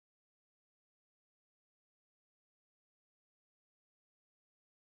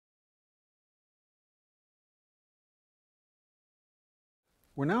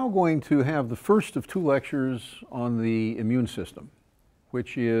We're now going to have the first of two lectures on the immune system,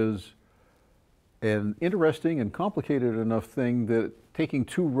 which is an interesting and complicated enough thing that taking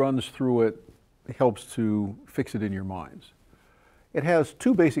two runs through it helps to fix it in your minds. It has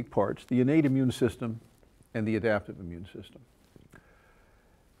two basic parts, the innate immune system and the adaptive immune system.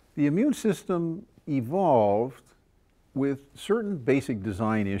 The immune system evolved with certain basic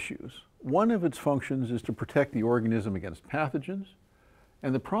design issues. One of its functions is to protect the organism against pathogens.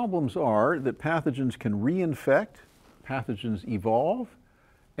 And the problems are that pathogens can reinfect, pathogens evolve,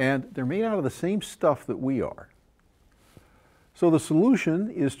 and they're made out of the same stuff that we are. So the solution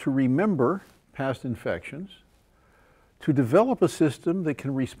is to remember past infections, to develop a system that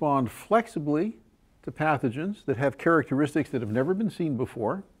can respond flexibly to pathogens that have characteristics that have never been seen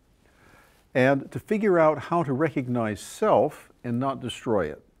before, and to figure out how to recognize self and not destroy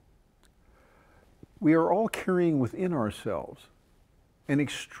it. We are all carrying within ourselves an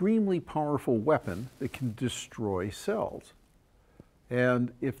extremely powerful weapon that can destroy cells.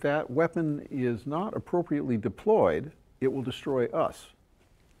 And if that weapon is not appropriately deployed, it will destroy us.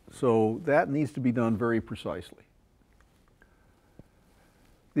 So that needs to be done very precisely.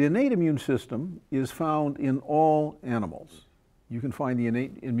 The innate immune system is found in all animals. You can find the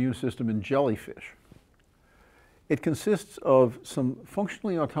innate immune system in jellyfish. It consists of some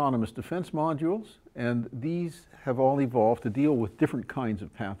functionally autonomous defense modules, and these have all evolved to deal with different kinds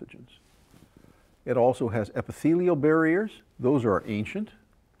of pathogens. It also has epithelial barriers. Those are ancient.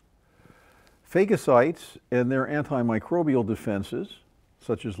 Phagocytes and their antimicrobial defenses,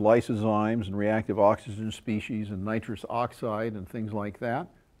 such as lysozymes and reactive oxygen species and nitrous oxide and things like that,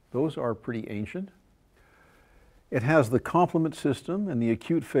 those are pretty ancient. It has the complement system and the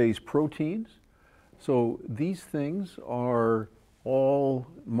acute phase proteins. So these things are all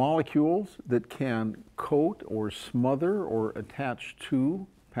molecules that can coat or smother or attach to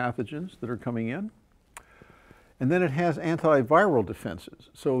pathogens that are coming in. And then it has antiviral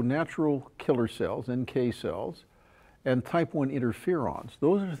defenses, so natural killer cells, NK cells, and type 1 interferons.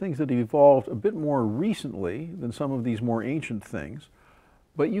 Those are things that have evolved a bit more recently than some of these more ancient things,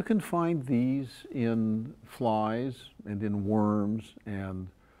 but you can find these in flies and in worms and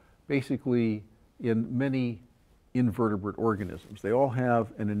basically in many invertebrate organisms. They all have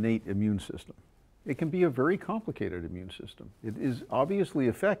an innate immune system. It can be a very complicated immune system. It is obviously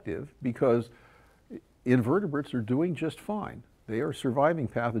effective because invertebrates are doing just fine. They are surviving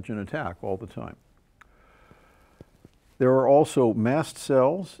pathogen attack all the time. There are also mast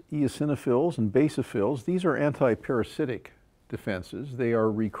cells, eosinophils, and basophils. These are anti-parasitic defenses. They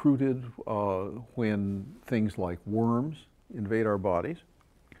are recruited when things like worms invade our bodies.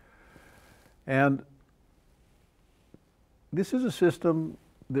 And this is a system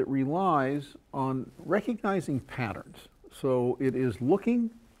that relies on recognizing patterns. So it is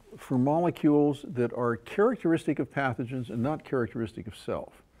looking for molecules that are characteristic of pathogens and not characteristic of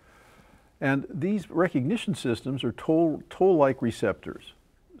self. And these recognition systems are toll-like receptors.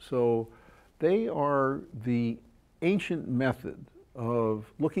 So they are the ancient method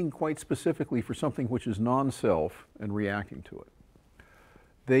of looking quite specifically for something which is non-self and reacting to it.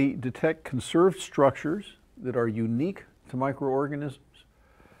 They detect conserved structures that are unique to microorganisms,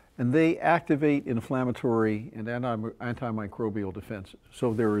 and they activate inflammatory and antimicrobial defenses.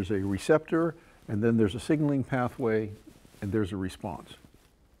 So there is a receptor, and then there's a signaling pathway, and there's a response.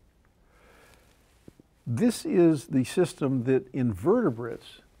 This is the system that in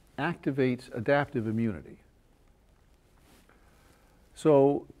vertebrates activates adaptive immunity.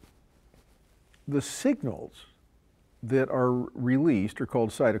 So the signals that are released are called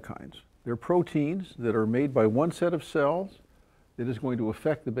cytokines. They're proteins that are made by one set of cells that is going to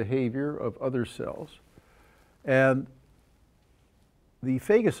affect the behavior of other cells. And the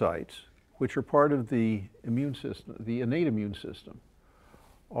phagocytes, which are part of the immune system, the innate immune system,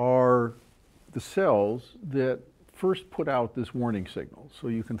 are the cells that first put out this warning signal. So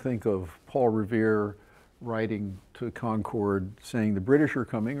you can think of Paul Revere writing to Concord saying the British are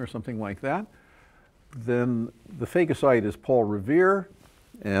coming or something like that. Then the phagocyte is Paul Revere,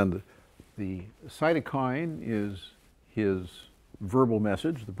 and the cytokine is his verbal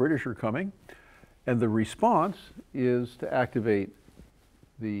message, the British are coming, and the response is to activate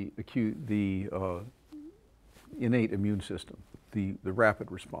the innate immune system, the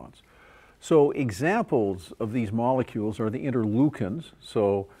rapid response. So examples of these molecules are the interleukins.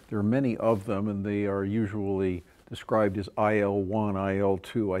 So there are many of them, and they are usually described as IL-1,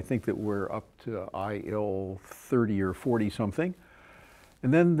 IL-2. I think that we're up to IL-30 or 40 something.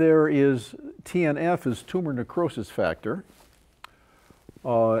 And then there is TNF is tumor necrosis factor,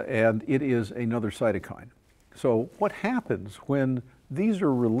 and it is another cytokine. So what happens when these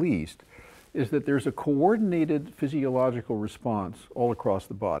are released is that there's a coordinated physiological response all across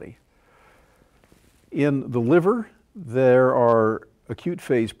the body. In the liver, there are acute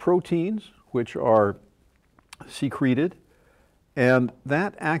phase proteins which are secreted, and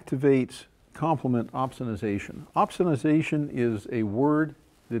that activates complement opsonization. Opsonization is a word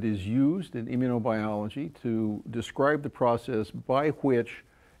that is used in immunobiology to describe the process by which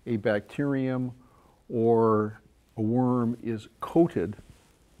a bacterium or a worm is coated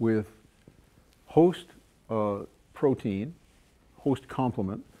with host protein, host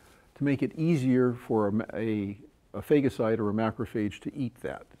complement, to make it easier for a phagocyte or a macrophage to eat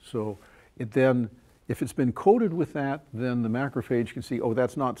that. So it then, if it's been coated with that, then the macrophage can see, oh,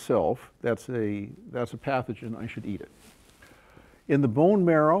 that's not self, that's a pathogen, I should eat it. In the bone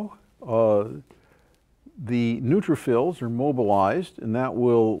marrow, the neutrophils are mobilized, and that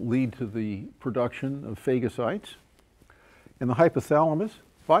will lead to the production of phagocytes. In the hypothalamus,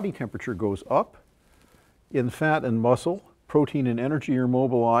 body temperature goes up. In fat and muscle, protein and energy are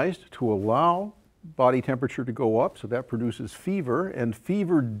mobilized to allow body temperature to go up, so that produces fever, and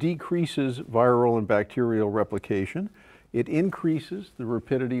fever decreases viral and bacterial replication. It increases the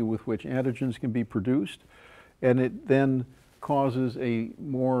rapidity with which antigens can be produced, and it then causes a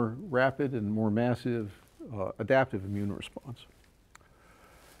more rapid and more massive adaptive immune response.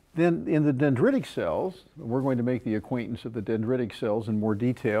 Then in the dendritic cells, we're going to make the acquaintance of the dendritic cells in more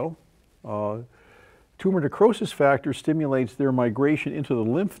detail. Tumor necrosis factor stimulates their migration into the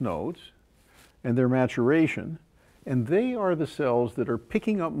lymph nodes and their maturation, and they are the cells that are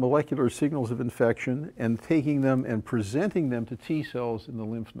picking up molecular signals of infection and taking them and presenting them to T cells in the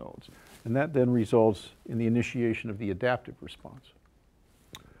lymph nodes. And that then results in the initiation of the adaptive response.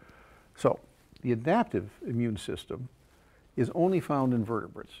 So, the adaptive immune system is only found in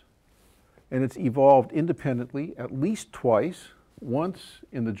vertebrates, and it's evolved independently at least twice, once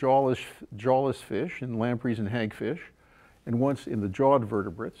in the jawless fish, in lampreys and hagfish, and once in the jawed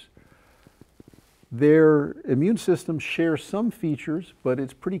vertebrates. Their immune systems share some features, but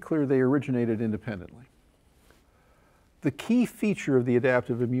it's pretty clear they originated independently. The key feature of the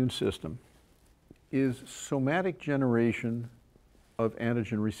adaptive immune system is somatic generation of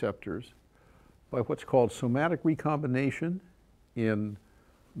antigen receptors by what's called somatic recombination in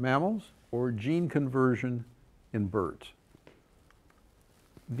mammals or gene conversion in birds.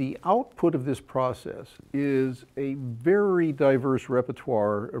 The output of this process is a very diverse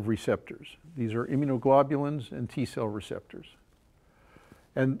repertoire of receptors. These are immunoglobulins and T cell receptors.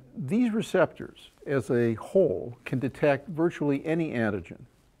 And these receptors, as a whole, can detect virtually any antigen,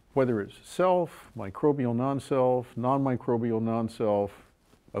 whether it's self, microbial non-self, non-microbial non-self,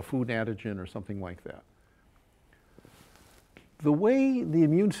 a food antigen, or something like that. The way the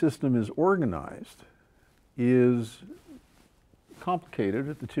immune system is organized is complicated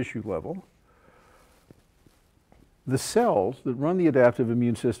at the tissue level. The cells that run the adaptive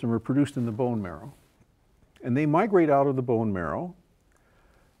immune system are produced in the bone marrow, and they migrate out of the bone marrow,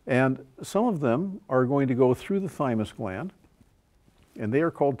 and some of them are going to go through the thymus gland, and they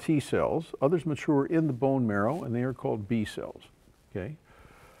are called T cells. Others mature in the bone marrow, and they are called B cells. Okay?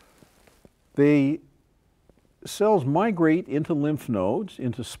 Cells migrate into lymph nodes,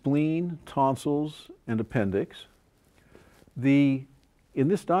 into spleen, tonsils, and appendix. In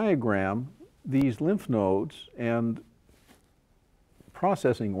this diagram, these lymph nodes and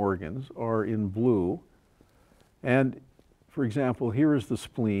processing organs are in blue. And for example, here is the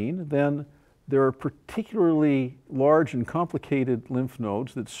spleen. Then there are particularly large and complicated lymph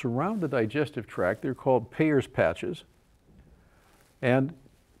nodes that surround the digestive tract. They're called Peyer's patches. And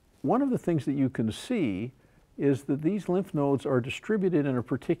one of the things that you can see is that these lymph nodes are distributed in a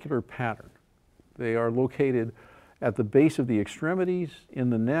particular pattern. They are located at the base of the extremities,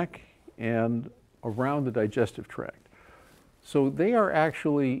 in the neck, and around the digestive tract. So they are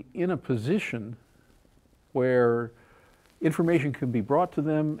actually in a position where information can be brought to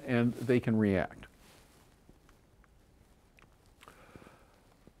them and they can react.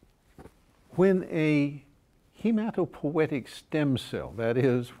 When a hematopoietic stem cell, that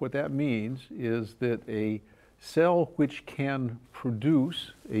is, what that means is that a cell which can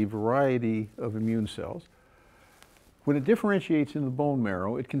produce a variety of immune cells, when it differentiates in the bone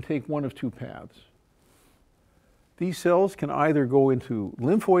marrow, it can take one of two paths. These cells can either go into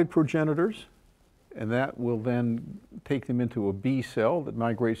lymphoid progenitors, and that will then take them into a B cell that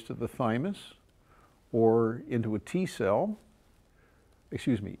migrates to the thymus, or into a T cell,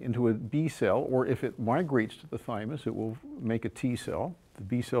 into a B cell, or if it migrates to the thymus, it will make a T cell. The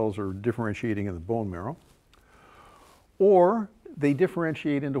B cells are differentiating in the bone marrow. Or they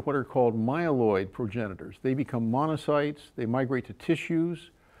differentiate into what are called myeloid progenitors. They become monocytes, they migrate to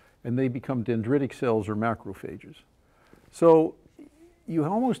tissues, and they become dendritic cells or macrophages. So you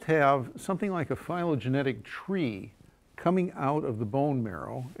almost have something like a phylogenetic tree coming out of the bone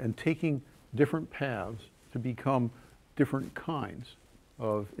marrow and taking different paths to become different kinds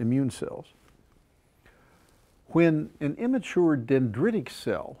of immune cells. When an immature dendritic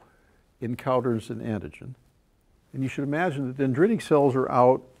cell encounters an antigen, and you should imagine that dendritic cells are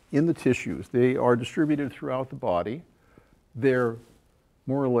out in the tissues. They are distributed throughout the body. They're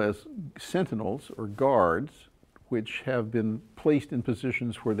more or less sentinels or guards which have been placed in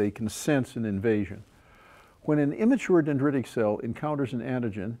positions where they can sense an invasion. When an immature dendritic cell encounters an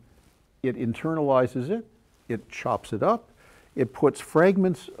antigen, it internalizes it, it chops it up, it puts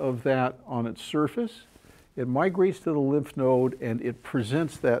fragments of that on its surface, it migrates to the lymph node, and it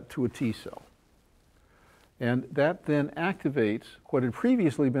presents that to a T cell. And that then activates what had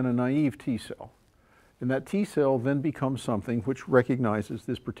previously been a naive T cell. And that T cell then becomes something which recognizes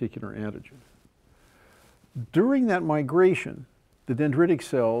this particular antigen. During that migration, the dendritic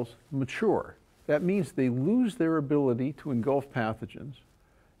cells mature. That means they lose their ability to engulf pathogens,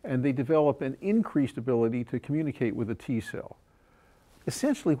 and they develop an increased ability to communicate with a T cell.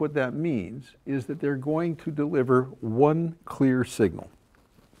 Essentially what that means is that they're going to deliver one clear signal.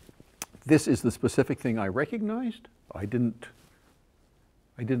 This is the specific thing I recognized. I didn't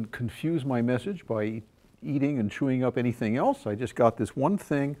confuse my message by eating and chewing up anything else. I just got this one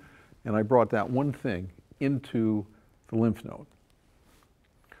thing, and I brought that one thing into the lymph node.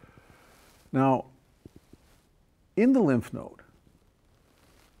 Now, in the lymph node,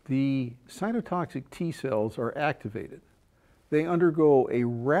 the cytotoxic T cells are activated. They undergo a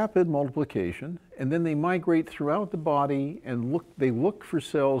rapid multiplication, and then they migrate throughout the body and they look for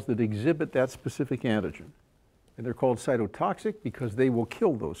cells that exhibit that specific antigen. And they're called cytotoxic because they will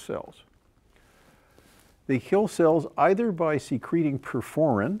kill those cells. They kill cells either by secreting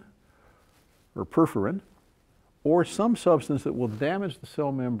perforin or some substance that will damage the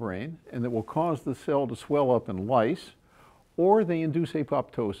cell membrane and that will cause the cell to swell up and lyse, or they induce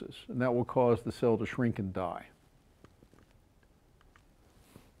apoptosis, and that will cause the cell to shrink and die.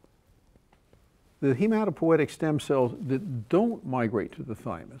 The hematopoietic stem cells that don't migrate to the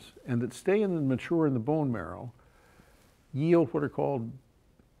thymus and that stay and mature in the bone marrow yield what are called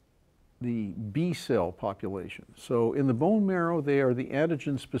the B cell population. So in the bone marrow, they are the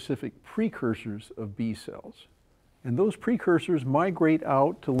antigen-specific precursors of B cells. And those precursors migrate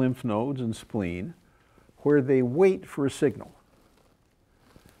out to lymph nodes and spleen, where they wait for a signal.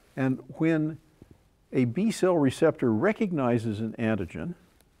 And when a B cell receptor recognizes an antigen,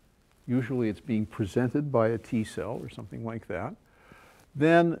 usually it's being presented by a T cell or something like that,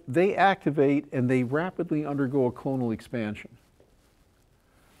 then they activate and they rapidly undergo a clonal expansion.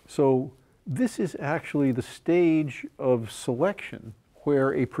 So this is actually the stage of selection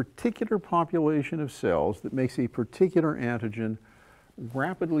where a particular population of cells that makes a particular antigen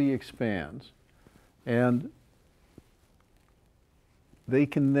rapidly expands, and they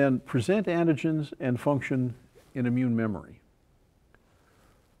can then present antigens and function in immune memory.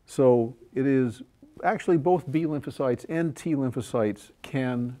 So it is actually both B lymphocytes and T lymphocytes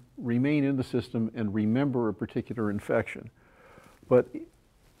can remain in the system and remember a particular infection. But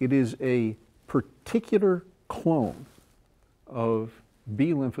it is a particular clone of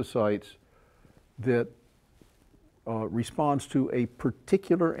B lymphocytes that responds to a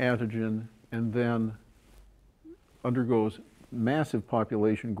particular antigen and then undergoes massive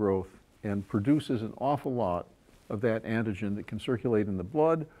population growth and produces an awful lot of that antigen that can circulate in the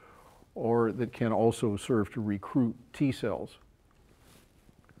blood or that can also serve to recruit T cells.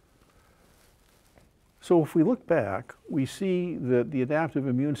 So if we look back, we see that the adaptive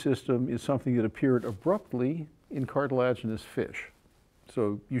immune system is something that appeared abruptly in cartilaginous fish.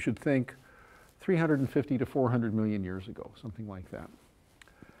 So you should think 350 to 400 million years ago, something like that.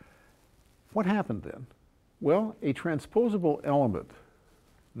 What happened then? Well, a transposable element.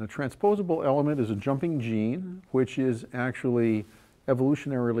 And a transposable element is a jumping gene, which is actually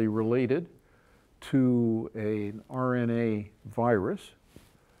evolutionarily related to an RNA virus.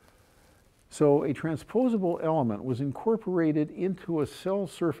 So a transposable element was incorporated into a cell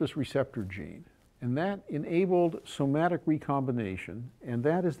surface receptor gene, and that enabled somatic recombination, and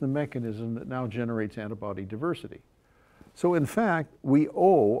that is the mechanism that now generates antibody diversity. So in fact, we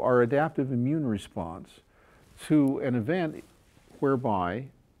owe our adaptive immune response to an event whereby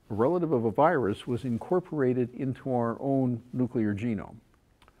a relative of a virus was incorporated into our own nuclear genome.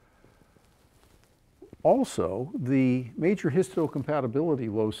 Also, the major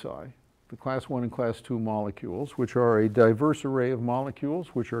histocompatibility loci the class 1 and class 2 molecules, which are a diverse array of molecules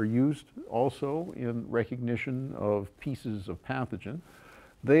which are used also in recognition of pieces of pathogen.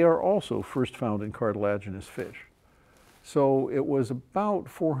 They are also first found in cartilaginous fish. So it was about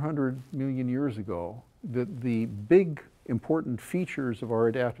 400 million years ago that the big important features of our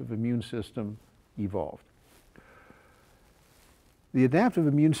adaptive immune system evolved. The adaptive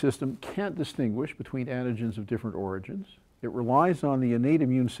immune system can't distinguish between antigens of different origins. It relies on the innate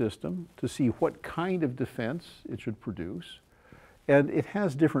immune system to see what kind of defense it should produce. And it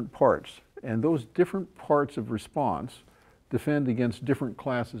has different parts. And those different parts of response defend against different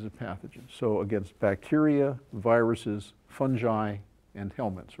classes of pathogens. So against bacteria, viruses, fungi, and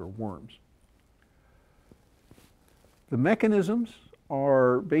helminths or worms. The mechanisms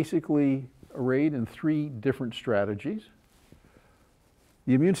are basically arrayed in 3 different strategies.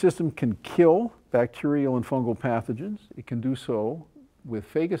 The immune system can kill bacterial and fungal pathogens. It can do so with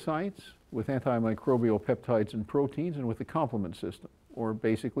phagocytes, with antimicrobial peptides and proteins, and with the complement system, or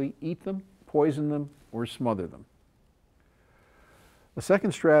basically eat them, poison them, or smother them. The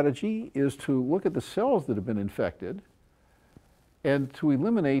second strategy is to look at the cells that have been infected and to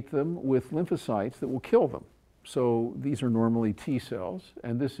eliminate them with lymphocytes that will kill them. So these are normally T cells,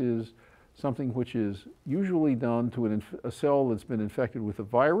 and this is something which is usually done to a cell that's been infected with a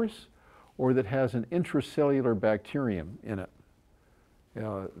virus or that has an intracellular bacterium in it.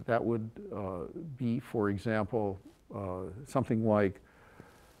 That would be, for example, something like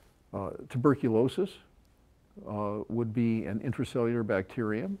tuberculosis would be an intracellular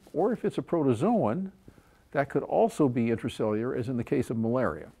bacterium, or if it's a protozoan, that could also be intracellular, as in the case of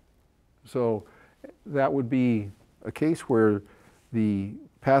malaria. So that would be a case where the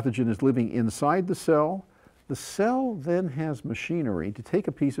pathogen is living inside the cell. The cell then has machinery to take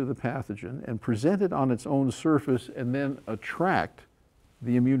a piece of the pathogen and present it on its own surface and then attract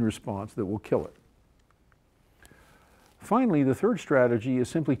the immune response that will kill it. Finally, the third strategy is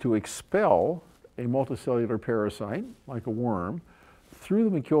simply to expel a multicellular parasite, like a worm, through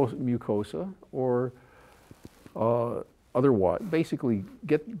the mucosa or otherwise, basically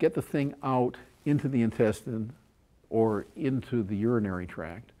get the thing out into the intestine or into the urinary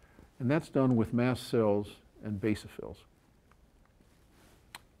tract. And that's done with mast cells and basophils.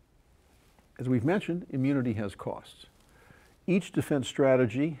 As we've mentioned, immunity has costs. Each defense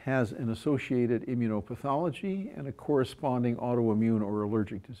strategy has an associated immunopathology and a corresponding autoimmune or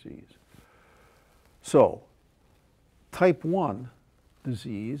allergic disease. So, type 1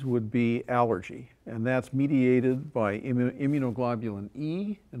 disease would be allergy, and that's mediated by immunoglobulin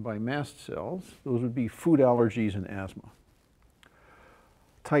E and by mast cells. Those would be food allergies and asthma.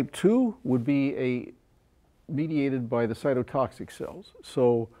 Type 2 would be mediated by the cytotoxic cells.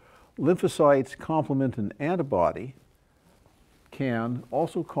 So lymphocytes, complement, and antibody can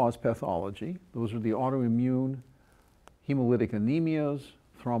also cause pathology. Those are the autoimmune hemolytic anemias,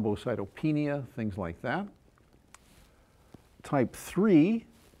 thrombocytopenia, things like that. Type 3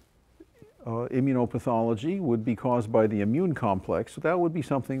 immunopathology would be caused by the immune complex. So that would be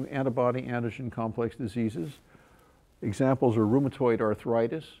something antibody-antigen complex diseases. Examples are rheumatoid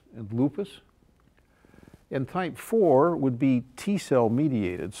arthritis and lupus. And type 4 would be T cell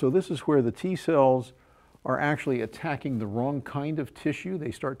mediated. So this is where the T cells are actually attacking the wrong kind of tissue.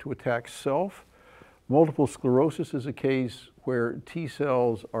 They start to attack self. Multiple sclerosis is a case where T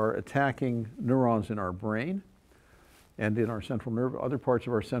cells are attacking neurons in our brain and in our other parts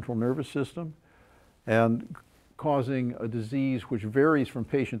of our central nervous system, and causing a disease which varies from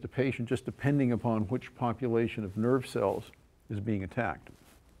patient to patient just depending upon which population of nerve cells is being attacked.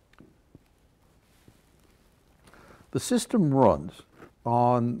 The system runs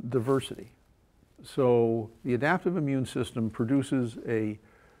on diversity. So the adaptive immune system produces a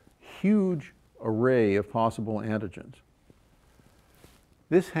huge array of possible antigens.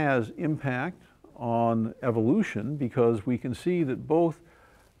 This has impact on evolution because we can see that both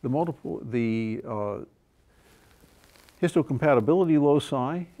the histocompatibility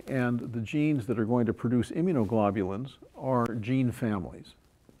loci and the genes that are going to produce immunoglobulins are gene families.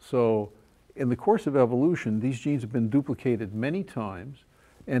 So in the course of evolution, these genes have been duplicated many times,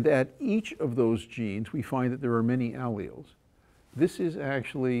 and at each of those genes we find that there are many alleles. This is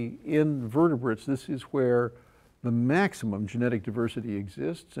actually, in vertebrates, this is where the maximum genetic diversity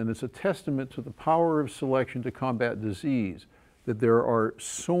exists, and it's a testament to the power of selection to combat disease that there are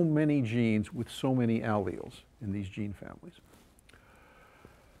so many genes with so many alleles in these gene families.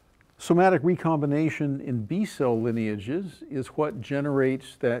 Somatic recombination in B cell lineages is what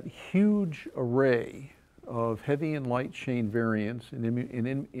generates that huge array of heavy and light chain variants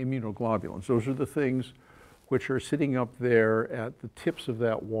in immunoglobulins. Those are the things which are sitting up there at the tips of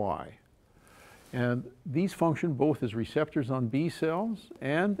that Y. And these function both as receptors on B cells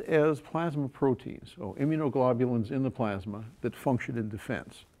and as plasma proteins, so immunoglobulins in the plasma that function in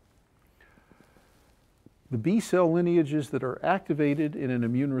defense. The B cell lineages that are activated in an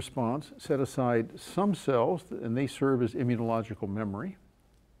immune response set aside some cells, and they serve as immunological memory.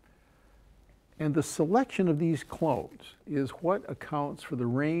 And the selection of these clones is what accounts for the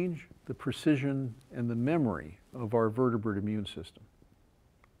range, the precision, and the memory of our vertebrate immune system.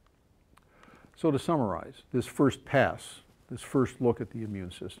 So to summarize this first pass, this first look at the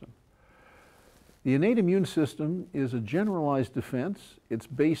immune system, the innate immune system is a generalized defense. It's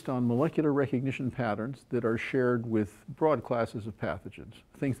based on molecular recognition patterns that are shared with broad classes of pathogens,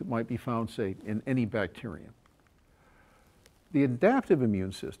 things that might be found, say, in any bacterium. The adaptive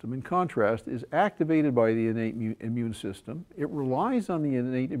immune system, in contrast, is activated by the innate immune system. It relies on the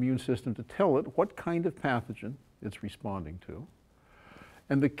innate immune system to tell it what kind of pathogen it's responding to.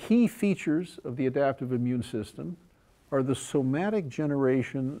 And the key features of the adaptive immune system are the somatic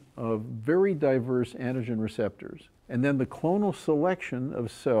generation of very diverse antigen receptors, and then the clonal selection of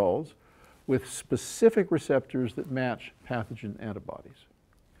cells with specific receptors that match pathogen antibodies.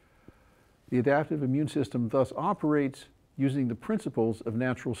 The adaptive immune system thus operates using the principles of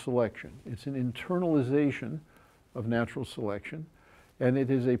natural selection. It's an internalization of natural selection, and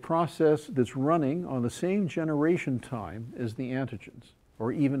it is a process that's running on the same generation time as the antigens,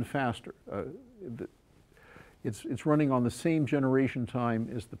 or even faster. It's running on the same generation time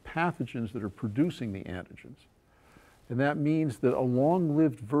as the pathogens that are producing the antigens. And that means that a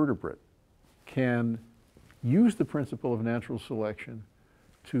long-lived vertebrate can use the principle of natural selection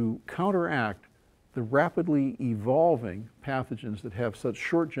to counteract the rapidly evolving pathogens that have such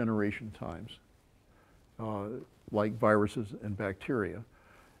short generation times, like viruses and bacteria.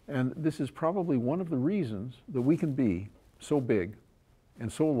 And this is probably one of the reasons that we can be so big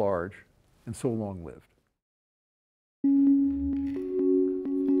and so large and so long-lived.